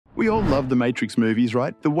We all love the Matrix movies,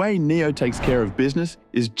 right? The way Neo takes care of business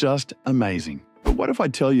is just amazing. But what if I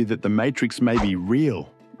tell you that the Matrix may be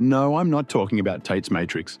real? No, I'm not talking about Tate's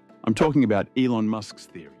Matrix. I'm talking about Elon Musk's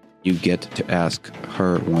theory. You get to ask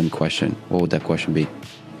her one question. What would that question be?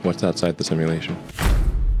 What's outside the simulation?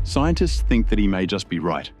 Scientists think that he may just be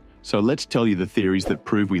right. So let's tell you the theories that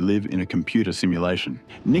prove we live in a computer simulation.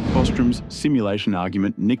 Nick Bostrom's simulation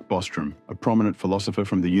argument. Nick Bostrom, a prominent philosopher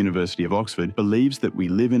from the University of Oxford, believes that we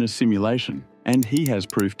live in a simulation, and he has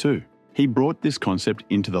proof too. He brought this concept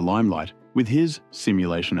into the limelight with his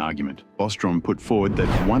simulation argument. Bostrom put forward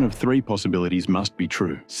that one of three possibilities must be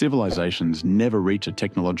true. Civilizations never reach a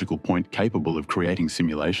technological point capable of creating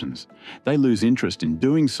simulations. They lose interest in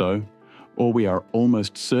doing so, or we are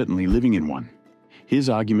almost certainly living in one. His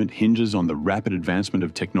argument hinges on the rapid advancement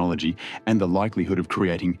of technology and the likelihood of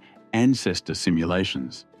creating ancestor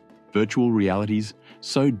simulations, virtual realities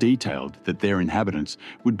so detailed that their inhabitants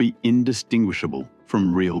would be indistinguishable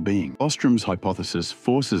from real being. Bostrom's hypothesis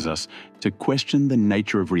forces us to question the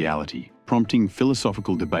nature of reality, prompting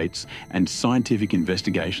philosophical debates and scientific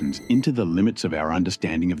investigations into the limits of our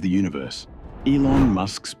understanding of the universe. Elon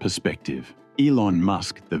Musk's perspective. Elon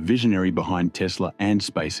Musk, the visionary behind Tesla and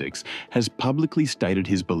SpaceX, has publicly stated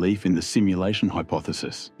his belief in the simulation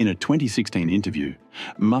hypothesis. In a 2016 interview,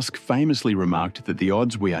 Musk famously remarked that the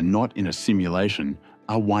odds we are not in a simulation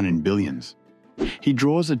are 1 in billions. He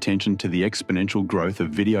draws attention to the exponential growth of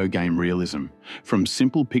video game realism, from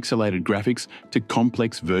simple pixelated graphics to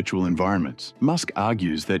complex virtual environments. Musk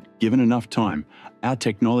argues that, given enough time, our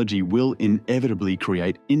technology will inevitably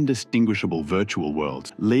create indistinguishable virtual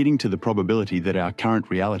worlds, leading to the probability that our current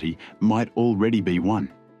reality might already be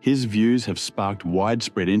one. His views have sparked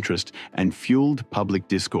widespread interest and fueled public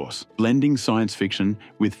discourse, blending science fiction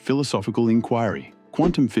with philosophical inquiry.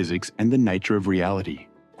 Quantum physics and the nature of reality.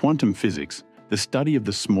 Quantum physics, the study of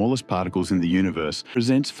the smallest particles in the universe,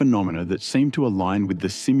 presents phenomena that seem to align with the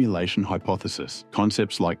simulation hypothesis.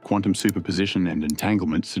 Concepts like quantum superposition and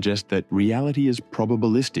entanglement suggest that reality is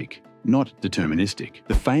probabilistic, not deterministic.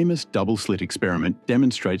 The famous Double-Slit experiment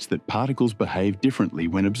demonstrates that particles behave differently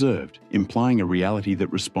when observed, implying a reality that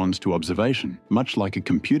responds to observation, much like a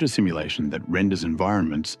computer simulation that renders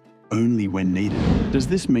environments only when needed. Does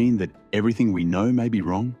this mean that everything we know may be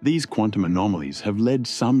wrong? These quantum anomalies have led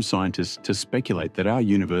some scientists to speculate that our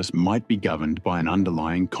universe might be governed by an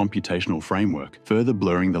underlying computational framework, further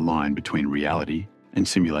blurring the line between reality and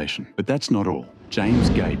simulation. But that's not all. James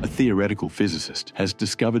Gate, a theoretical physicist, has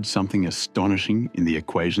discovered something astonishing in the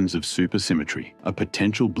equations of supersymmetry, a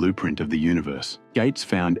potential blueprint of the universe. Gates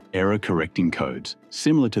found error-correcting codes,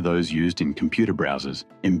 similar to those used in computer browsers,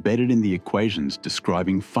 embedded in the equations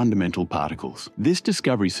describing fundamental particles. This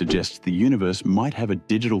discovery suggests the universe might have a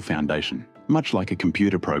digital foundation, much like a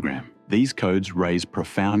computer program. These codes raise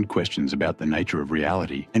profound questions about the nature of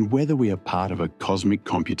reality and whether we are part of a cosmic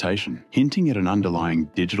computation, hinting at an underlying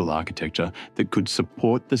digital architecture that could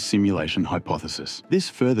support the simulation hypothesis. This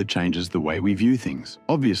further changes the way we view things.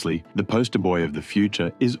 Obviously, the poster boy of the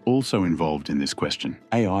future is also involved in this question.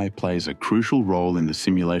 AI plays a crucial role in the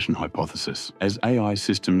simulation hypothesis. As AI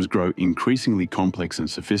systems grow increasingly complex and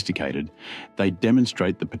sophisticated, they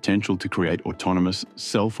demonstrate the potential to create autonomous,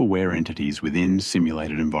 self-aware entities within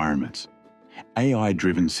simulated environments.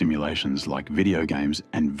 AI-driven simulations like video games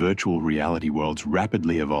and virtual reality worlds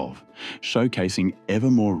rapidly evolve, showcasing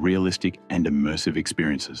ever more realistic and immersive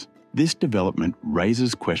experiences. This development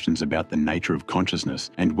raises questions about the nature of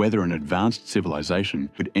consciousness and whether an advanced civilization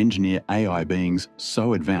could engineer AI beings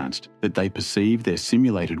so advanced that they perceive their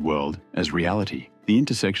simulated world as reality. The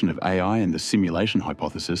intersection of AI and the simulation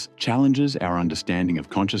hypothesis challenges our understanding of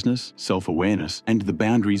consciousness, self-awareness, and the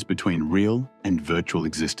boundaries between real and virtual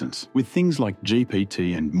existence. With things like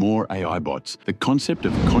GPT and more AI bots, the concept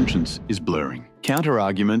of conscience is blurring.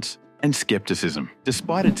 Counter-arguments and skepticism.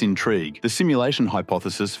 Despite its intrigue, the simulation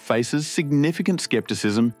hypothesis faces significant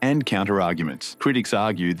skepticism and counter-arguments. Critics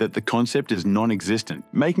argue that the concept is non-existent,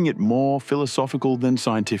 making it more philosophical than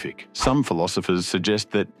scientific. Some philosophers suggest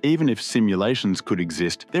that even if simulations could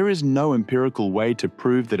exist, there is no empirical way to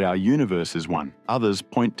prove that our universe is one. Others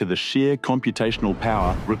point to the sheer computational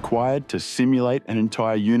power required to simulate an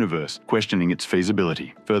entire universe, questioning its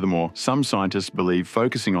feasibility. Furthermore, some scientists believe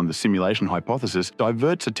focusing on the simulation hypothesis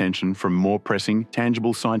diverts attention from more pressing,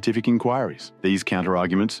 tangible scientific inquiries. These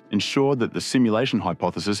counter-arguments ensure that the simulation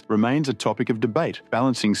hypothesis remains a topic of debate,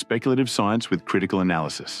 balancing speculative science with critical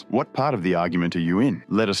analysis. What part of the argument are you in?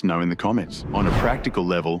 Let us know in the comments. On a practical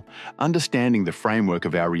level, understanding the framework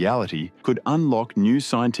of our reality could unlock new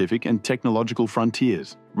scientific and technological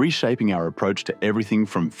frontiers. reshaping our approach to everything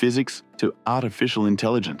from physics to artificial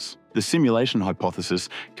intelligence. The simulation hypothesis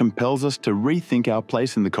compels us to rethink our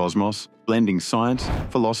place in the cosmos, blending science,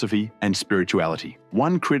 philosophy, and spirituality.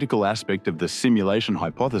 One critical aspect of the simulation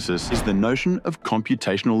hypothesis is the notion of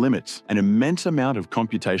computational limits. An immense amount of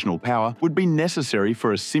computational power would be necessary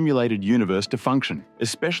for a simulated universe to function,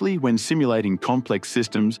 especially when simulating complex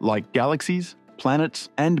systems like galaxies, planets,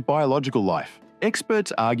 and biological life.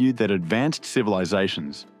 Experts argue that advanced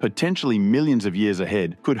civilizations, potentially millions of years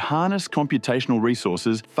ahead, could harness computational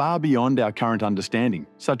resources far beyond our current understanding,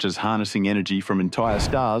 such as harnessing energy from entire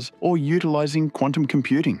stars or utilizing quantum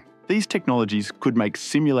computing. These technologies could make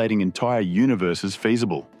simulating entire universes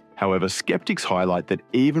feasible. However, skeptics highlight that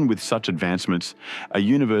even with such advancements, a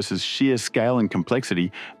universe's sheer scale and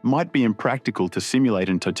complexity might be impractical to simulate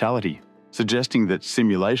in totality, suggesting that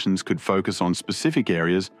simulations could focus on specific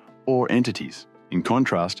areas or entities. In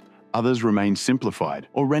contrast, others remain simplified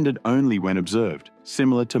or rendered only when observed,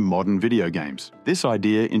 similar to modern video games. This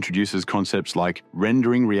idea introduces concepts like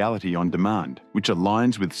rendering reality on demand, which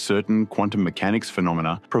aligns with certain quantum mechanics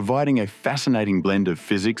phenomena, providing a fascinating blend of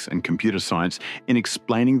physics and computer science in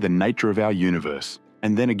explaining the nature of our universe.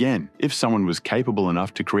 And then again, if someone was capable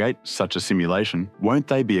enough to create such a simulation, won't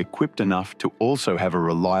they be equipped enough to also have a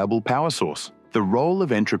reliable power source? The role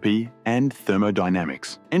of entropy and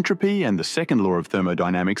thermodynamics. Entropy and the second law of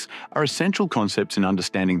thermodynamics are essential concepts in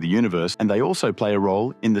understanding the universe, and they also play a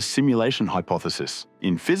role in the simulation hypothesis.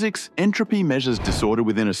 In physics, entropy measures disorder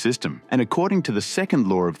within a system, and according to the second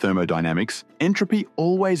law of thermodynamics, entropy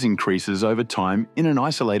always increases over time in an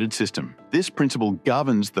isolated system. This principle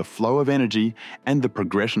governs the flow of energy and the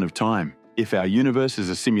progression of time. If our universe is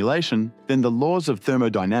a simulation, then the laws of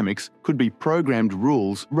thermodynamics could be programmed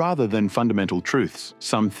rules rather than fundamental truths.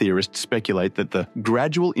 Some theorists speculate that the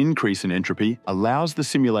gradual increase in entropy allows the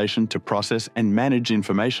simulation to process and manage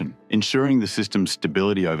information, ensuring the system's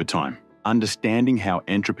stability over time. Understanding how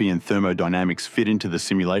entropy and thermodynamics fit into the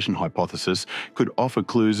simulation hypothesis could offer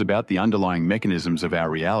clues about the underlying mechanisms of our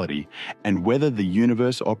reality and whether the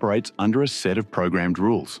universe operates under a set of programmed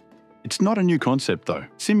rules. It's not a new concept, though.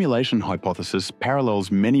 Simulation hypothesis parallels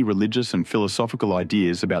many religious and philosophical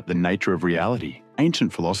ideas about the nature of reality.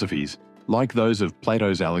 Ancient philosophies, like those of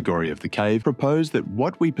Plato's allegory of the cave, propose that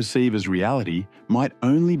what we perceive as reality might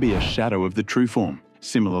only be a shadow of the true form.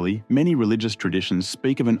 Similarly, many religious traditions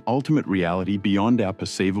speak of an ultimate reality beyond our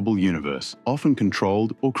perceivable universe, often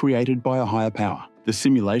controlled or created by a higher power. The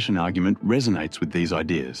simulation argument resonates with these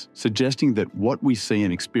ideas, suggesting that what we see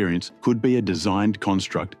and experience could be a designed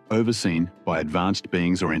construct overseen by advanced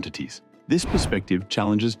beings or entities. This perspective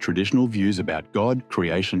challenges traditional views about God,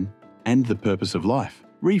 creation, and the purpose of life,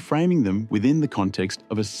 reframing them within the context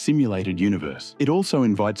of a simulated universe. It also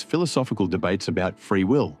invites philosophical debates about free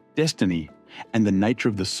will, destiny, and the nature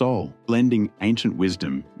of the soul, blending ancient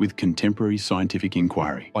wisdom with contemporary scientific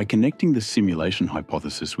inquiry. By connecting the simulation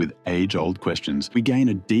hypothesis with age-old questions, we gain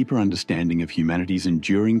a deeper understanding of humanity's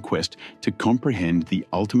enduring quest to comprehend the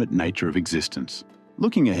ultimate nature of existence.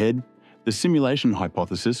 Looking ahead, the simulation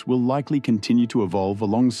hypothesis will likely continue to evolve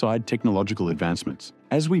alongside technological advancements.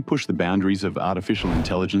 As we push the boundaries of artificial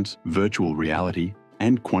intelligence, virtual reality,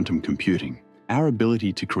 and quantum computing, our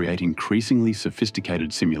ability to create increasingly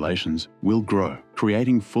sophisticated simulations will grow.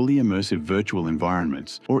 Creating fully immersive virtual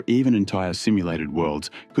environments, or even entire simulated worlds,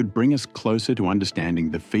 could bring us closer to understanding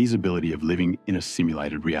the feasibility of living in a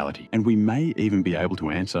simulated reality. And we may even be able to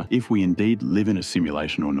answer if we indeed live in a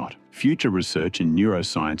simulation or not. Future research in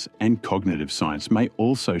neuroscience and cognitive science may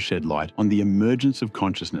also shed light on the emergence of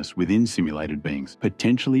consciousness within simulated beings,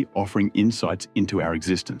 potentially offering insights into our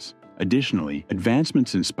existence. Additionally,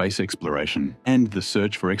 advancements in space exploration and the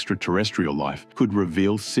search for extraterrestrial life could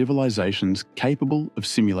reveal civilizations capable of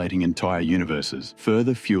simulating entire universes,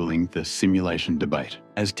 further fueling the simulation debate.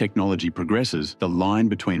 As technology progresses, the line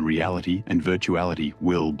between reality and virtuality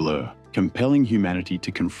will blur, compelling humanity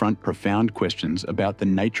to confront profound questions about the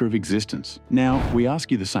nature of existence. Now, we ask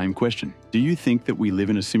you the same question. Do you think that we live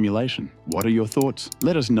in a simulation? What are your thoughts?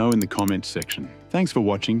 Let us know in the comments section. Thanks for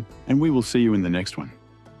watching, and we will see you in the next one.